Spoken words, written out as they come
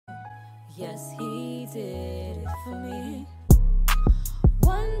Yes, he did it for me.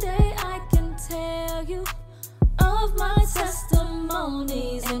 One day I can tell you of my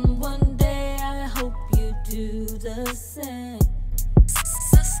testimonies, and one day I hope you do the same.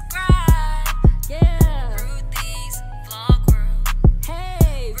 Subscribe, yeah. RuthiesVlogWorld.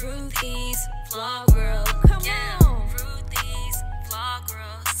 Hey, RuthiesVlogWorld. Come on,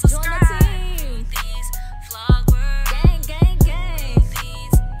 RuthiesVlogWorld. Subscribe. Join the team. RuthiesVlogWorld. Gang, gang, gang.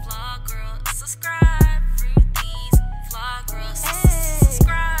 RuthiesVlogWorld. Subscribe. RuthiesVlogWorld.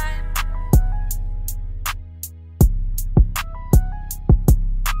 Subscribe.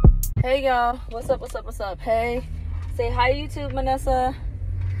 Hey y'all, what's up, what's up, what's up? Hey, say hi YouTube, Manessa.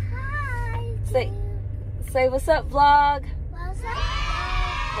 Hi. Say what's up, vlog. What's up?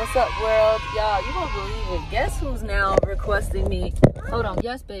 What's up, world? Y'all, you won't believe it. Guess who's now requesting me? Hold on.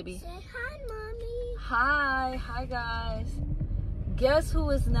 Yes, baby. Say hi, mommy. Hi guys. Guess who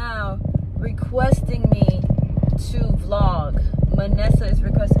is now requesting me to vlog? Manessa is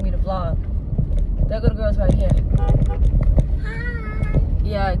requesting me to vlog. There go the girls right here. Hi.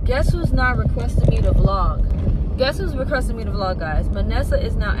 Yeah, guess who's now requesting me to vlog? Guess who's requesting me to vlog, guys? Manessa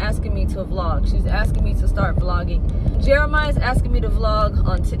is now asking me to vlog. She's asking me to start vlogging. Jeremiah's asking me to vlog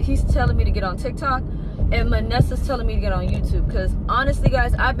on he's telling me to get on TikTok, and Manessa's telling me to get on YouTube. Because honestly,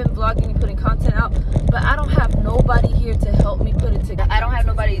 guys, I've been vlogging and putting content out, but I don't have nobody here to help me put it together. I don't have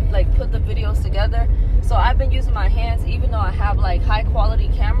nobody like put the videos together. So I've been using my hands, even though I have like high quality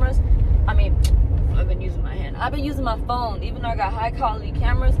cameras. I've been using my hand. I've been using my phone, even though I got high quality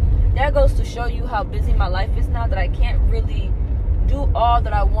cameras. That goes to show you how busy my life is now, that I can't really do all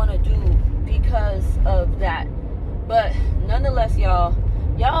that I want to do because of that. But nonetheless, y'all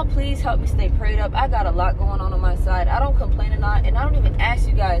please help me stay prayed up. I got a lot going on my side. I don't complain and I don't even ask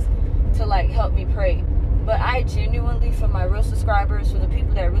you guys to like help me pray. But I genuinely, for my real subscribers, for the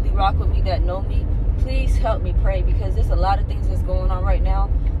people that really rock with me, that know me, please help me pray, because there's a lot of things that's going on right now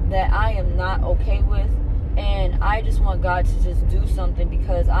that I am not okay with, and I just want God to just do something,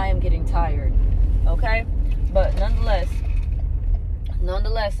 because I am getting tired, okay? But nonetheless, the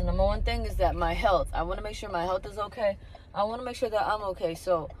number one thing is that my health. I want to make sure my health is okay. I want to make sure that I'm okay.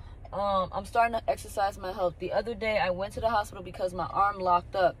 So I'm starting to exercise my health. The other day I went to the hospital because my arm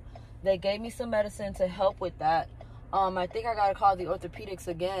locked up. They gave me some medicine to help with that. I think I gotta call the orthopedics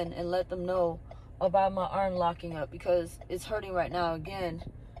again and let them know about my arm locking up, because it's hurting right now again.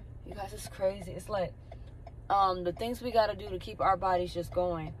 You guys, it's crazy. It's like the things we got to do to keep our bodies just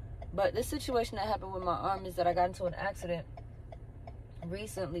going. But this situation that happened with my arm is that I got into an accident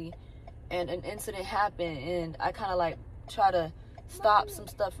recently, and an incident happened, and I kind of like try to stop some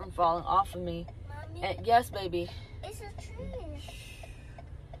stuff from falling off of me. Mommy, And yes, baby. it's a tree.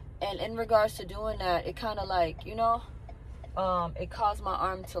 And in regards to doing that, it kind of like, you know, it caused my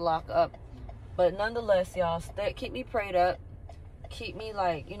arm to lock up. But nonetheless, y'all, keep me prayed up. Keep me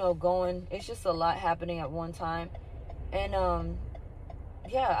like, you know, going. It's just a lot happening at one time. And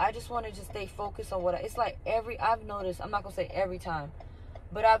yeah, I just want to just stay focused on it's like I've noticed, I'm not gonna say every time,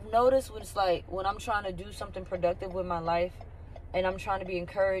 but I've noticed when it's like when I'm trying to do something productive with my life, and I'm trying to be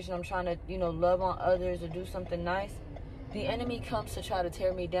encouraged, and I'm trying to, you know, love on others or do something nice, the enemy comes to try to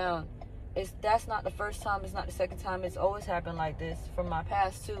tear me down. That's not the first time, it's not the second time. It's always happened like this from my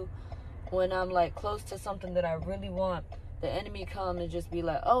past too. When I'm like close to something that I really want, the enemy come and just be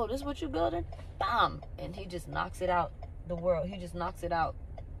like, oh, this is what you building? Bam! And he just knocks it out the world. He just knocks it out.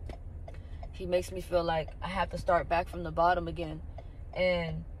 He makes me feel like I have to start back from the bottom again.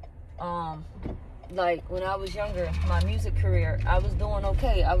 And like when I was younger, my music career, I was doing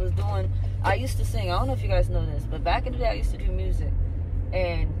okay. I used to sing. I don't know if you guys know this, but back in the day I used to do music.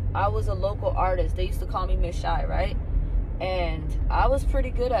 And I was a local artist. They used to call me Miss Shy, right? And I was pretty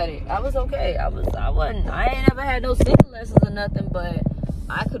good at it. I was okay. I ain't never had no singing lessons or nothing, but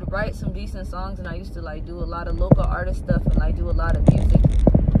I could write some decent songs, and I used to like do a lot of local artist stuff and like do a lot of music.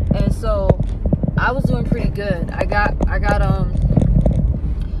 And so I was doing pretty good. I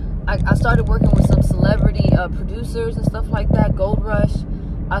started working with some celebrity producers and stuff like that, Gold Rush.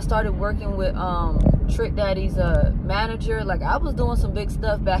 I started working with Trick Daddy's manager. Like, I was doing some big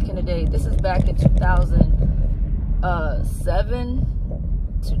stuff back in the day. This is back in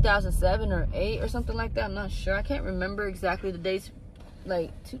 2007 or 8 or something like that. I'm not sure. I can't remember exactly the dates.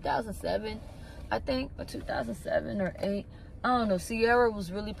 Like 2007, I think, or 2007 or 8. I don't know. Sierra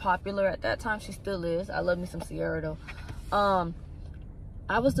was really popular at that time. She still is. I love me some Sierra though.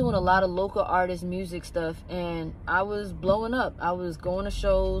 I was doing a lot of local artist music stuff, and I was blowing up. I was going to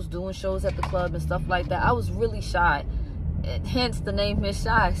shows, doing shows at the club and stuff like that. I was really shy. hence the name Miss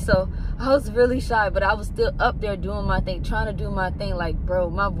Shy. So I was really shy, but I was still up there doing my thing, trying to do my thing. Like, bro,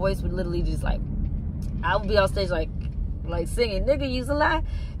 my voice would literally just like, I would be on stage like singing, nigga, use a lie,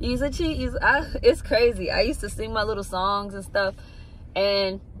 use a cheat, it's crazy. I used to sing my little songs and stuff,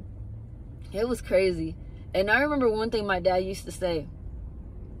 and it was crazy. And I remember one thing my dad used to say,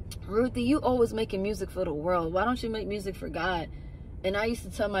 Ruthie, you always making music for the world. Why don't you make music for God? And I used to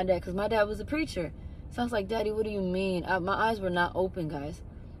tell my dad, because my dad was a preacher. So I was like, Daddy, what do you mean? My eyes were not open, guys.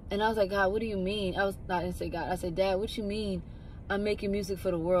 And I was like, God, what do you mean? I didn't say God. I said, Dad, what you mean I'm making music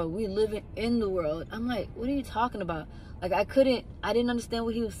for the world? We live in the world. I'm like, what are you talking about? Like, I didn't understand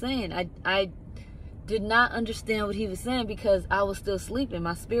what he was saying. I did not understand what he was saying because I was still sleeping.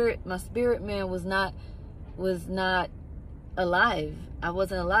 My spirit man was not alive. I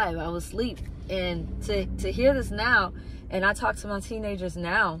wasn't alive. I was asleep. And to hear this now, and I talk to my teenagers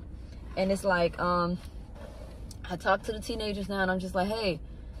now, and it's like, I talk to the teenagers now, and I'm just like, hey,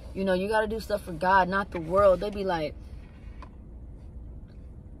 you know, you got to do stuff for God, not the world. They be like,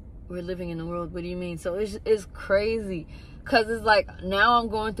 we're living in the world. What do you mean? So it's crazy, because it's like, now I'm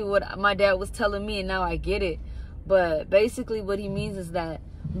going through what my dad was telling me, and now I get it. But basically what he means is that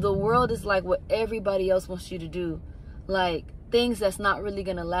the world is like what everybody else wants you to do, like things that's not really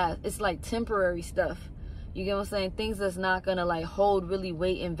gonna last. It's like temporary stuff. You get what I'm saying? Things that's not gonna like hold really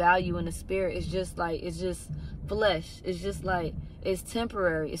weight and value in the spirit. It's just like, it's just flesh. It's just like, it's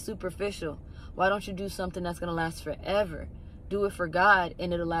temporary. It's superficial. Why don't you do something that's gonna last forever? Do it for God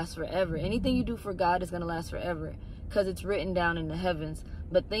and it'll last forever. Anything you do for God is gonna last forever, because it's written down in the heavens.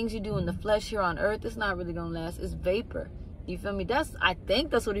 But things you do in the flesh here on earth, it's not really gonna last. It's vapor. You feel me? I think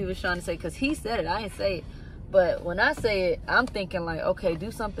that's what he was trying to say, because he said it. I didn't say it. But when I say it, I'm thinking like, okay,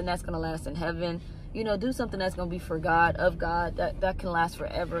 do something that's gonna last in heaven. You know, do something that's gonna be for God, of God, that can last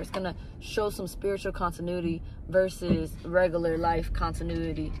forever. It's gonna show some spiritual continuity versus regular life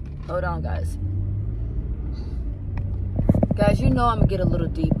continuity. Hold on, guys. Guys, you know I'm gonna get a little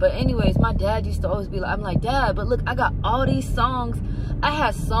deep. But anyways, my dad used to always be like, I'm like, Dad, but look, I got all these songs. I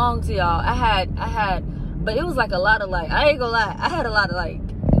had songs, y'all. I had, but it was like a lot of like, I ain't gonna lie, I had a lot of like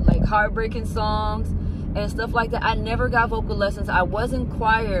heartbreaking songs and stuff like that. I never got vocal lessons. I was in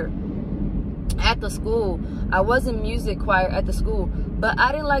choir at the school. I was in music choir at the school, but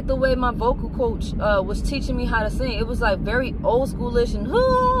I didn't like the way my vocal coach was teaching me how to sing. It was like very old schoolish, and I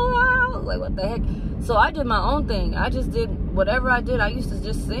was like, what the heck? So I did my own thing. I just did whatever I did. I used to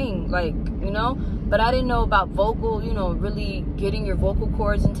just sing, like, you know, but I didn't know about vocal, you know, really getting your vocal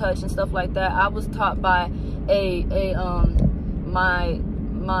cords in touch and stuff like that. I was taught by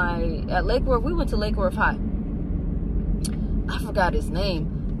at Lake Worth. We went to Lake Worth High. I forgot his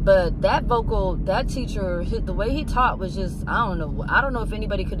name. But that teacher, the way he taught was just, I don't know if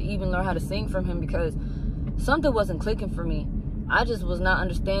anybody could even learn how to sing from him, because something wasn't clicking for me. I just was not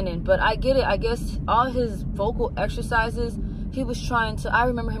understanding. But I get it. I guess all his vocal exercises, he was trying to, I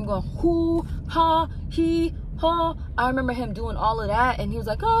remember him going, hoo, ha, he, ha. I remember him doing all of that, and he was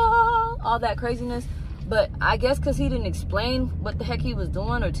like, ah, all that craziness. But I guess because he didn't explain what the heck he was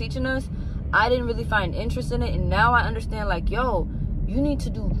doing or teaching us, I didn't really find interest in it. And now I understand, like, yo, you need to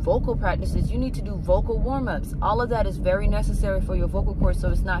do vocal practices. You need to do vocal warm-ups. All of that is very necessary for your vocal cords, so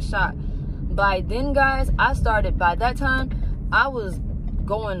it's not shot. By then, guys, by that time, I was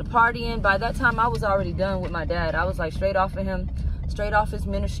going partying. By that time, I was already done with my dad. I was like straight off of him, straight off his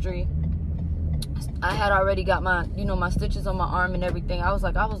ministry. I had already got my, you know, my stitches on my arm and everything. I was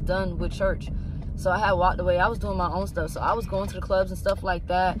done with church. So I had walked away. I was doing my own stuff. So I was going to the clubs and stuff like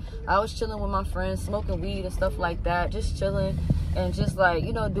that. I was chilling with my friends, smoking weed and stuff like that. Just chilling and just like,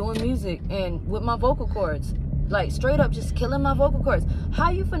 you know, doing music and with my vocal cords. Like straight up just killing my vocal cords.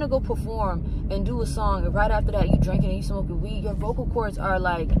 How you finna go perform and do a song and right after that you drinking and you smoking weed? Your vocal cords are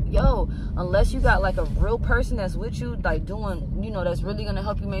like, yo, unless you got like a real person that's with you, like doing, you know, that's really gonna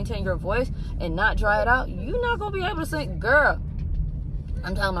help you maintain your voice and not dry it out, you're not gonna be able to sing. Girl,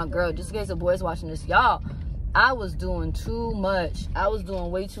 I'm talking about, girl, just in case the boys watching this, y'all, I was doing too much. I was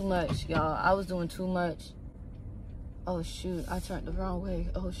doing way too much, y'all. I was doing too much. Oh shoot, I turned the wrong way.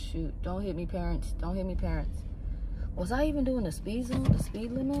 Oh shoot, don't hit me, parents. Don't hit me, parents. Was I even doing the speed zone, the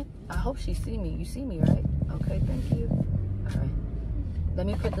speed limit? I hope she see me. You see me, right? Okay, thank you. All right. Let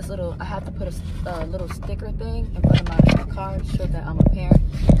me put this little, I have to put a little sticker thing in front of my car to show that I'm a parent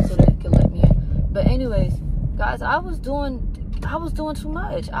so that it can let me in. But anyways, guys, I was doing too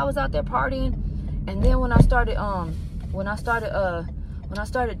much. I was out there partying, and then when I started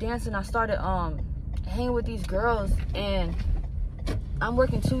dancing, I started hanging with these girls, and I'm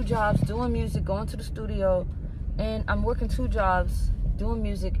working 2 jobs, doing music, going to the studio, and I'm working 2 jobs, doing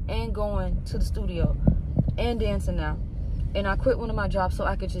music and going to the studio and dancing now. and I quit one of my jobs so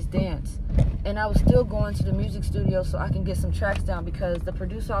I could just dance. And I was still going to the music studio so I can get some tracks down, because the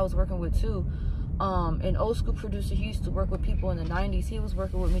producer I was working with too, an old school producer, he used to work with people in the 90s. He was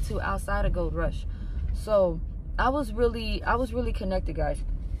working with me too outside of Gold Rush. So I was really connected, guys.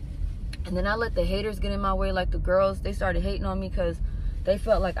 And then I let the haters get in my way. Like the girls, they started hating on me because they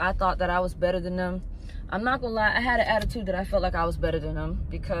felt like I thought that I was better than them. I'm not gonna lie, I had an attitude that I felt like I was better than them,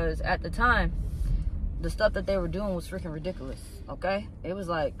 because at the time, the stuff that they were doing was freaking ridiculous, okay? It was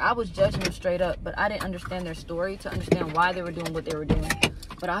like, I was judging them straight up, but I didn't understand their story to understand why they were doing what they were doing.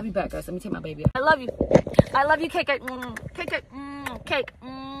 But I'll be back, guys. Let me take my baby out. I love you. I love you, Cake. Cake. Cake.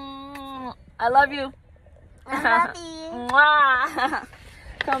 I love you. I love you.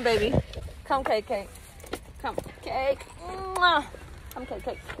 Come, baby. Come, Cake. Cake. Come, Cake. Come, Cake.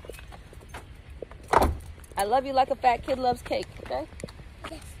 Cake. I love you like a fat kid loves cake, okay?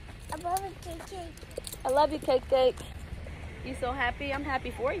 Yes, I love it, Cake. I love you, Cake. Cake. You so happy? I'm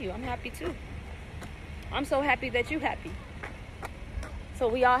happy for you. I'm happy too. I'm so happy that you happy. So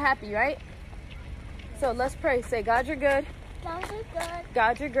we all happy, right? So let's pray. Say, God, you're good. God, you're good.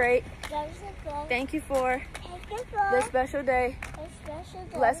 God, you're great. God, you're good. Thank you for Thank you for this special day. a special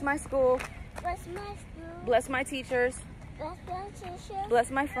day. Bless my school. Bless my school. Bless my teachers. Bless my teacher.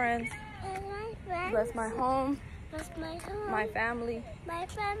 Bless my friends. Bless my friends. Bless my home. Bless my home. My family. My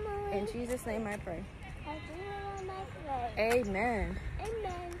family. In Jesus' name I pray. I do my prayer. Amen.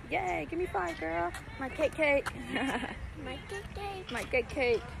 Amen. Yay, give me 5, girl. My cake. My Cake. My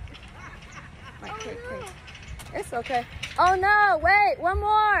cake. My Oh, cake. no. It's okay. Oh no, wait, one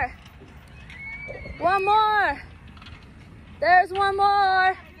more. One more. There's one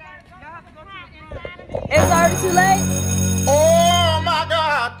more. It's already too late. Oh my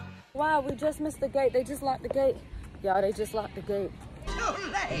God! Wow, we just missed the gate. They just locked the gate. Y'all, they just locked the gate. Too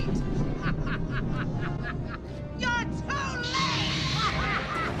late! You're too late!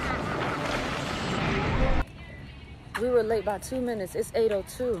 We were late by 2 minutes. It's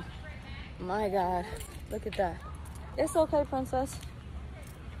 8:02. My God, look at that. It's okay, princess.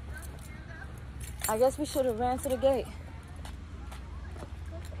 I guess we should have ran to the gate.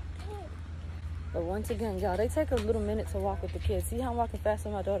 But once again, y'all, they take a little minute to walk with the kids. See how I'm walking fast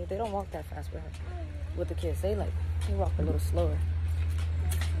with my daughter? They don't walk that fast with her. With the kids, they walk a little slower.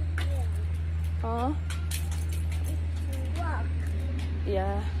 Huh? Walk.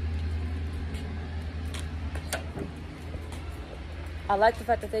 Yeah. I like the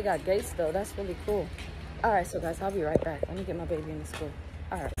fact that they got gates though. That's really cool. All right, so guys, I'll be right back. Let me get my baby in the school.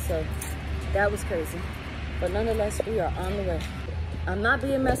 All right, so that was crazy. But nonetheless, we are on the way. I'm not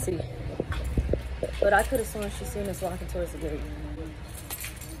being messy, but I could have sworn she seen us walking towards the gate.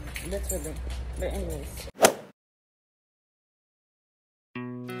 Literally. But anyways.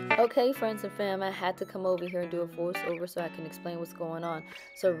 Okay, friends and fam, I had to come over here and do a voiceover so I can explain what's going on.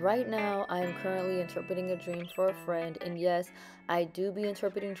 So right now, I am currently interpreting a dream for a friend. And yes, I do be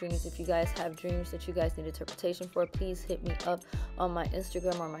interpreting dreams. If you guys have dreams that you guys need interpretation for, please hit me up on my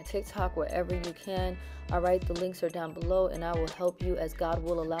Instagram or my TikTok, wherever you can. All right, the links are down below, and I will help you as God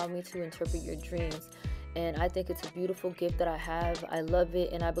will allow me to interpret your dreams. And I think it's a beautiful gift that I have. I love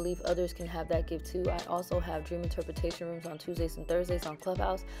it, and I believe others can have that gift too. I also have dream interpretation rooms on Tuesdays and Thursdays on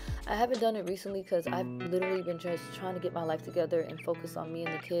Clubhouse. I haven't done it recently because I've literally been just trying to get my life together and focus on me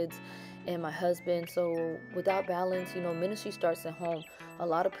and the kids and my husband. So without balance, you know, ministry starts at home. A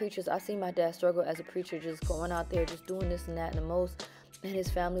lot of preachers, I see my dad struggle as a preacher, just going out there, just doing this and that, and the most, and his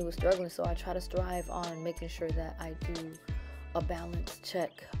family was struggling. So I try to strive on making sure that I do a balance check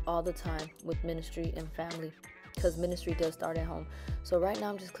all the time with ministry and family, because ministry does start at home. So right now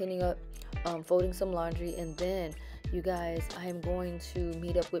I'm just cleaning up, folding some laundry, and then you guys, I am going to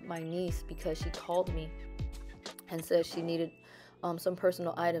meet up with my niece because she called me and said she needed some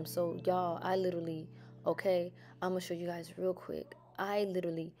personal items. So y'all, I literally, okay, I'm gonna show you guys real quick. I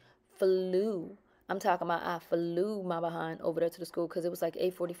literally flew, I'm talking about I flew my behind over there to the school because it was like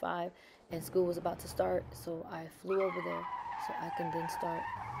 8:45 and school was about to start. So I flew over there so I can then start.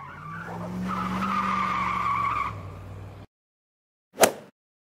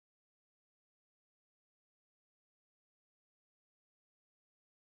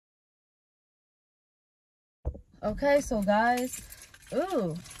 Okay, so guys,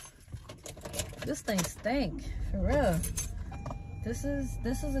 ooh, this thing stink for real. This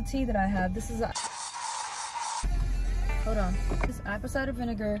is a tea that I have. This is a, hold on, this is apple cider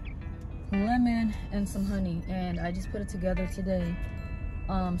vinegar, lemon, and some honey, and I just put it together today.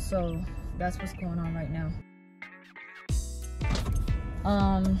 So that's what's going on right now.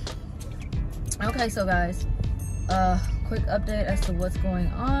 Okay, so guys, quick update as to what's going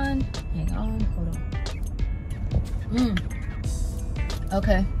on. Hang on, hold on.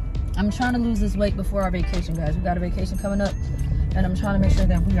 Okay, I'm trying to lose this weight before our vacation, guys. We got a vacation coming up, and I'm trying to make sure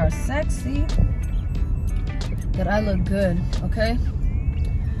that we are sexy, that I look good, okay?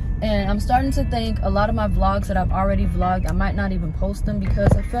 And I'm starting to think a lot of my vlogs that I've already vlogged, I might not even post them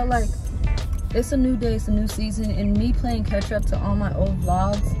because I felt like it's a new day, it's a new season, and me playing catch up to all my old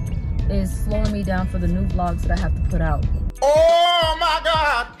vlogs is slowing me down for the new vlogs that I have to put out. Oh my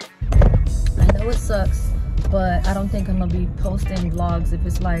God! I know it sucks, but I don't think I'm gonna be posting vlogs if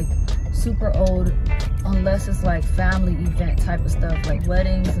it's like super old, unless it's like family event type of stuff, like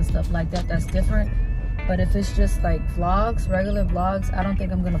weddings and stuff like that. That's different. But if it's just like vlogs, regular vlogs, I don't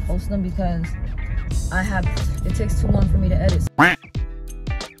think I'm gonna post them because it takes too long for me to edit.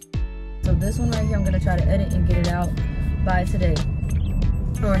 So this one right here, I'm gonna try to edit and get it out by today.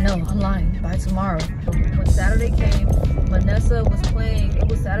 Or no, I'm lying, by tomorrow. When Saturday came, Manessa was playing, it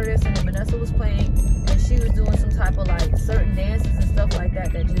was Saturday or Sunday, Manessa was playing, and she was doing some type of like certain dances and stuff like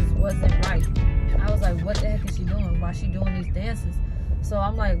that that just wasn't right. I was like, what the heck is she doing? Why is she doing these dances? So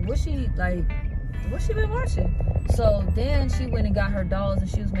I'm like, what's she been watching? So then she went and got her dolls, and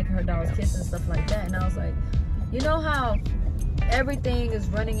she was making her dolls kiss and stuff like that. And I was like, you know how everything is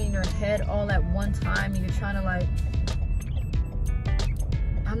running in your head all at one time, and you're trying to like,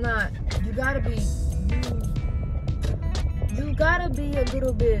 you gotta be a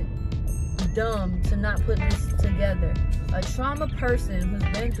little bit dumb to not put this together. A trauma person who's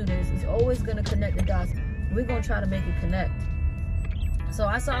been through this is always gonna connect the dots. We're gonna try to make it connect. So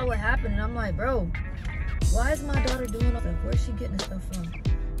I saw what happened, and I'm like, bro, why is my daughter doing all that? Where's she getting this stuff from?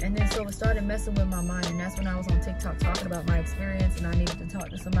 And then so it started messing with my mind, and that's when I was on TikTok talking about my experience, and I needed to talk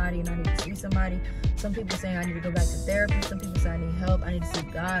to somebody, and I need to see somebody. Some people saying I need to go back to therapy. Some people say I need help. I need to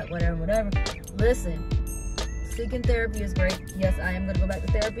seek God, whatever. Listen, seeking therapy is great. Yes, I am going to go back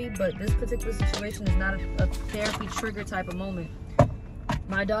to therapy, but this particular situation is not a therapy trigger type of moment.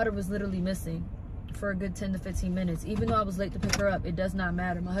 My daughter was literally missing for a good 10 to 15 minutes. Even though I was late to pick her up, it does not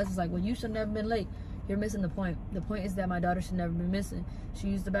matter. My husband's like, well, you should have never been late. You're missing the point. The point is that my daughter should never be missing. She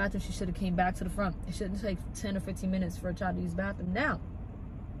used the bathroom. She should have came back to the front. It shouldn't take 10 or 15 minutes for a child to use the bathroom.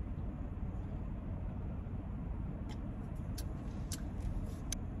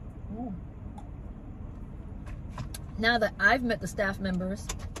 Now that I've met the staff members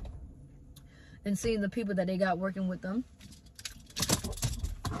and seen the people that they got working with them,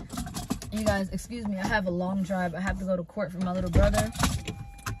 you guys, excuse me, I have a long drive. I have to go to court for my little brother.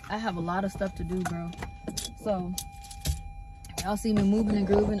 I have a lot of stuff to do, bro. So y'all see me moving and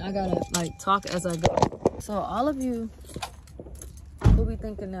grooving. I gotta like talk as I go. So all of you who be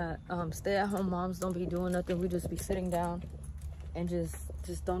thinking that stay-at-home moms don't be doing nothing, we just be sitting down and just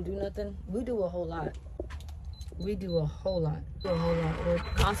don't do nothing. We do a whole lot. We do a whole lot. We're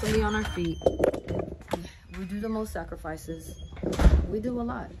constantly on our feet. We do the most sacrifices. We do a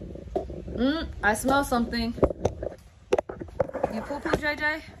lot. I smell something. You poo-poo,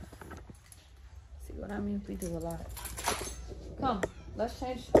 JJ? See what I mean? We do a lot. Come, let's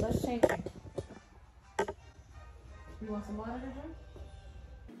change. You want some water to drink?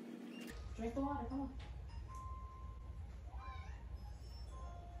 Drink the water, come on.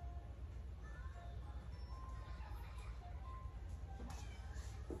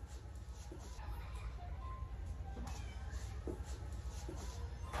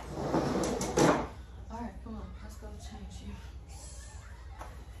 Alright, come on, let's go change you.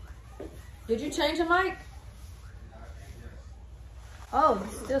 Did you change the mic? Oh,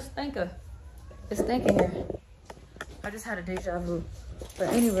 it's still stinker. It's stinking here. I just had a deja vu. But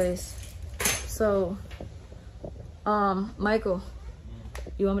anyways, so, Michael,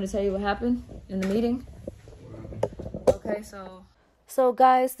 you want me to tell you what happened in the meeting? Okay, so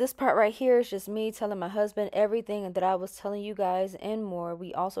guys, this part right here is just me telling my husband everything that I was telling you guys and more.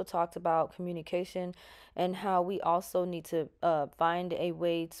 We also talked about communication and how we also need to find a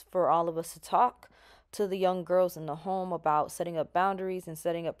way for all of us to talk to the young girls in the home about setting up boundaries and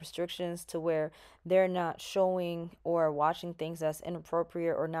setting up restrictions to where they're not showing or watching things that's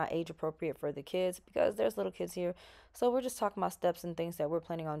inappropriate or not age appropriate for the kids, because there's little kids here. So we're just talking about steps and things that we're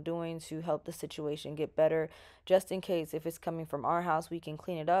planning on doing to help the situation get better, just in case if it's coming from our house, we can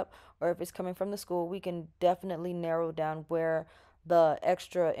clean it up, or if it's coming from the school, we can definitely narrow down where the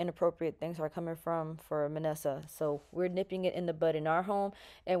extra inappropriate things are coming from for Manessa. So we're nipping it in the bud in our home,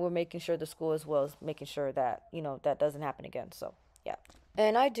 and we're making sure the school as well is making sure that, you know, that doesn't happen again. So yeah.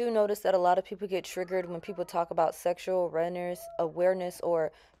 And I do notice that a lot of people get triggered when people talk about sexual awareness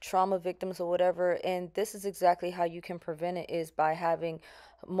or trauma victims or whatever. And this is exactly how you can prevent it, is by having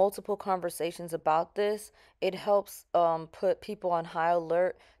multiple conversations about this, it helps put people on high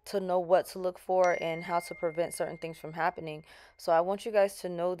alert to know what to look for and how to prevent certain things from happening. So I want you guys to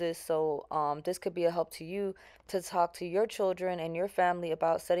know this, so this could be a help to you to talk to your children and your family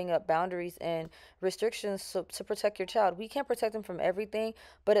about setting up boundaries and restrictions to protect your child. We can't protect them from everything,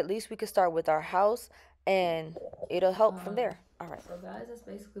 but at least we could start with our house, and it'll help from there. All right, so guys, that's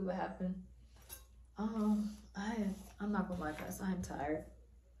basically what happened. I'm not gonna lie, guys, I am tired.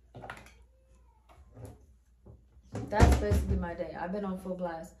 That's basically my day. I've been on full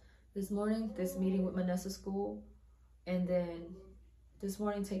blast. This morning, this meeting with Manessa school, and then this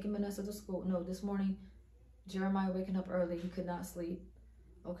morning taking Manessa to school. No, this morning Jeremiah waking up early, he could not sleep.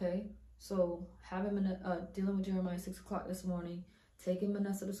 Okay, so having dealing with Jeremiah at 6 o'clock this morning, taking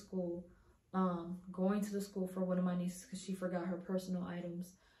Manessa to school, going to the school for one of my nieces because she forgot her personal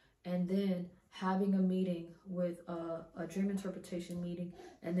items, and then having a meeting with a dream interpretation meeting,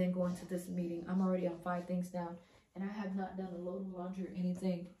 and then going to this meeting. I'm already on 5 things down, and I have not done a load of laundry or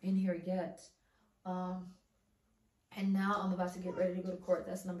anything in here yet. And now I'm about to get ready to go to court.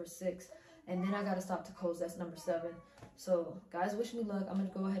 That's number 6. And then I got to stop to close. That's number 7. So guys, wish me luck. I'm going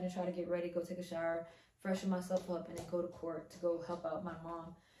to go ahead and try to get ready, go take a shower, freshen myself up, and then go to court to go help out my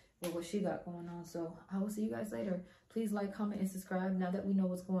mom with what she got going on. So I will see you guys later. Please like, comment, and subscribe now that we know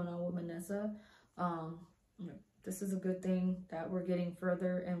what's going on with Manessa. This is a good thing that we're getting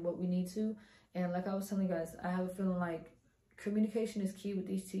further and what we need to. And like I was telling you guys, I have a feeling like communication is key with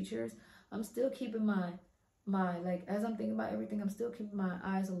these teachers. I'm still keeping my like, as I'm thinking about everything, I'm still keeping my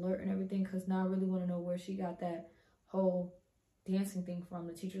eyes alert and everything, because now I really want to know where she got that whole dancing thing from.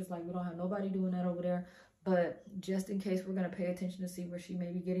 The teacher's like, we don't have nobody doing that over there, but just in case, we're going to pay attention to see where she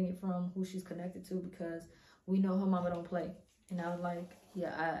may be getting it from, who she's connected to, because we know her mama don't play. And I was like,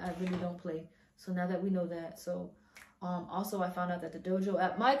 yeah, I really don't play. So now that we know that, so also I found out that the dojo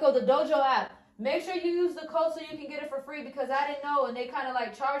app, Michael, the dojo app, make sure you use the code so you can get it for free, because I didn't know and they kind of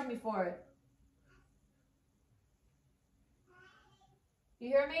like charged me for it. You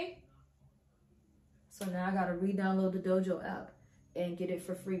hear me? So now I gotta re-download the dojo app and get it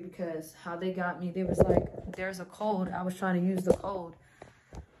for free, because how they got me, they was like, there's a code. I was trying to use the code.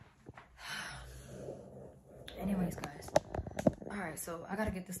 Anyways, guys. All right, so I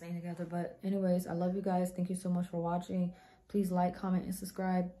gotta get this thing together. But anyways, I love you guys. Thank you so much for watching. Please like, comment, and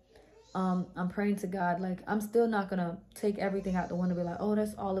subscribe. I'm praying to God. Like, I'm still not gonna take everything out the window and be like, oh,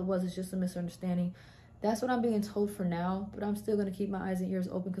 that's all it was. It's just a misunderstanding. That's what I'm being told for now, but I'm still going to keep my eyes and ears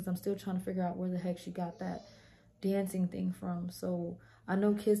open, because I'm still trying to figure out where the heck she got that dancing thing from. So I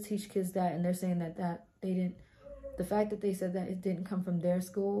know kids teach kids that, and they're saying that they didn't, the fact that they said that it didn't come from their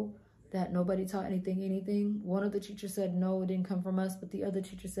school, that nobody taught anything. One of the teachers said, no, it didn't come from us, but the other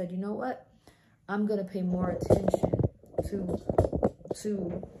teacher said, you know what? I'm going to pay more attention to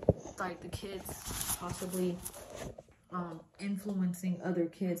like the kids possibly influencing other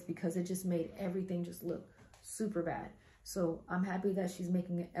kids, because it just made everything just look super bad. So I'm happy that she's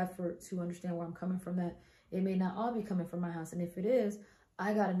making an effort to understand where I'm coming from, that it may not all be coming from my house. And if it is,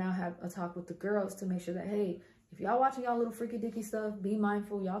 I gotta now have a talk with the girls to make sure that, hey, if y'all watching y'all little freaky dicky stuff, be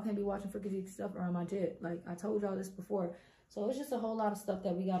mindful. Y'all can't be watching freaky dicky stuff around my jet. Like, I told y'all this before. So it's just a whole lot of stuff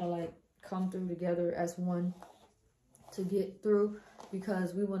that we gotta like come through together as one to get through,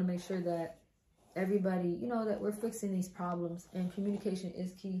 because we want to make sure that everybody, you know, that we're fixing these problems, and communication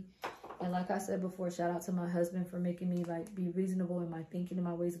is key. And like I said before, shout out to my husband for making me like be reasonable in my thinking and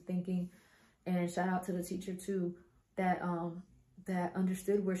my ways of thinking. And shout out to the teacher too, that that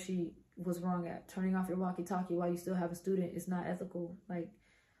understood where she was wrong at. Turning off your walkie-talkie while you still have a student is not ethical. Like,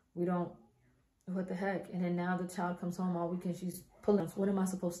 we don't, what the heck. And then now the child comes home all weekend, she's pulling. What am I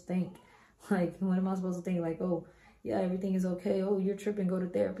supposed to think? Like, what am I supposed to think? Like, oh yeah, everything is okay. Oh, you're tripping, go to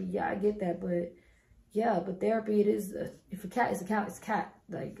therapy. Yeah, I get that, but yeah, but therapy, it is, if a cat is a cat, it's a cat.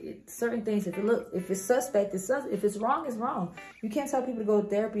 Like, certain things, if it's suspect, it's suspect. If it's wrong, it's wrong. You can't tell people to go to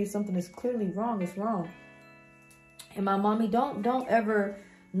therapy if something is clearly wrong, it's wrong. And my mommy, don't ever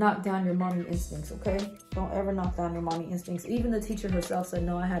knock down your mommy instincts, okay? Don't ever knock down your mommy instincts. Even the teacher herself said,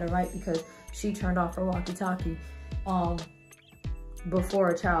 no, I had it right, because she turned off her walkie-talkie before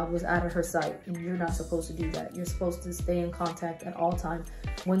a child was out of her sight. And you're not supposed to do that. You're supposed to stay in contact at all times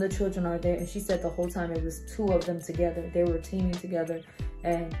when the children are there. And she said the whole time it was 2 of them together. They were teaming together,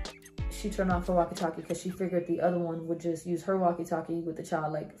 and she turned off her walkie-talkie because she figured the other one would just use her walkie-talkie with the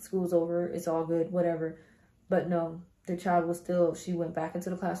child, like, school's over, it's all good, whatever. But no, the child was still, she went back into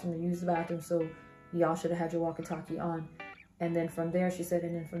the classroom to use the bathroom, so y'all should have had your walkie-talkie on. And then from there, she said,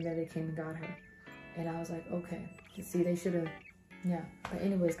 and then from there they came and got her. And I was like, okay, you see, they should have. Yeah, but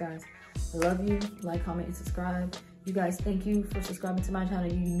anyways, guys, I love you. Like, comment, and subscribe. You guys, thank you for subscribing to my channel.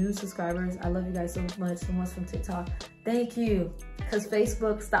 You new subscribers, I love you guys so much from TikTok. Thank you, because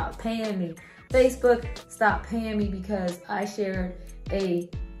Facebook stopped paying me. Facebook stopped paying me because I shared a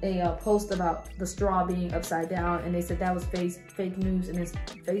post about the straw being upside down, and they said that was fake news, and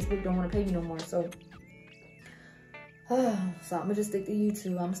Facebook don't want to pay me no more. So I'm gonna just stick to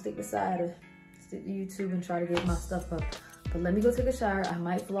YouTube. I'm gonna stick to YouTube and try to get my stuff up. But let me go take a shower. I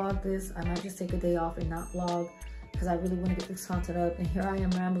might vlog this. I might just take a day off and not vlog because I really want to get this content up. And here I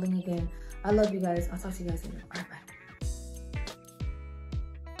am rambling again. I love you guys. I'll talk to you guys later. All right, bye.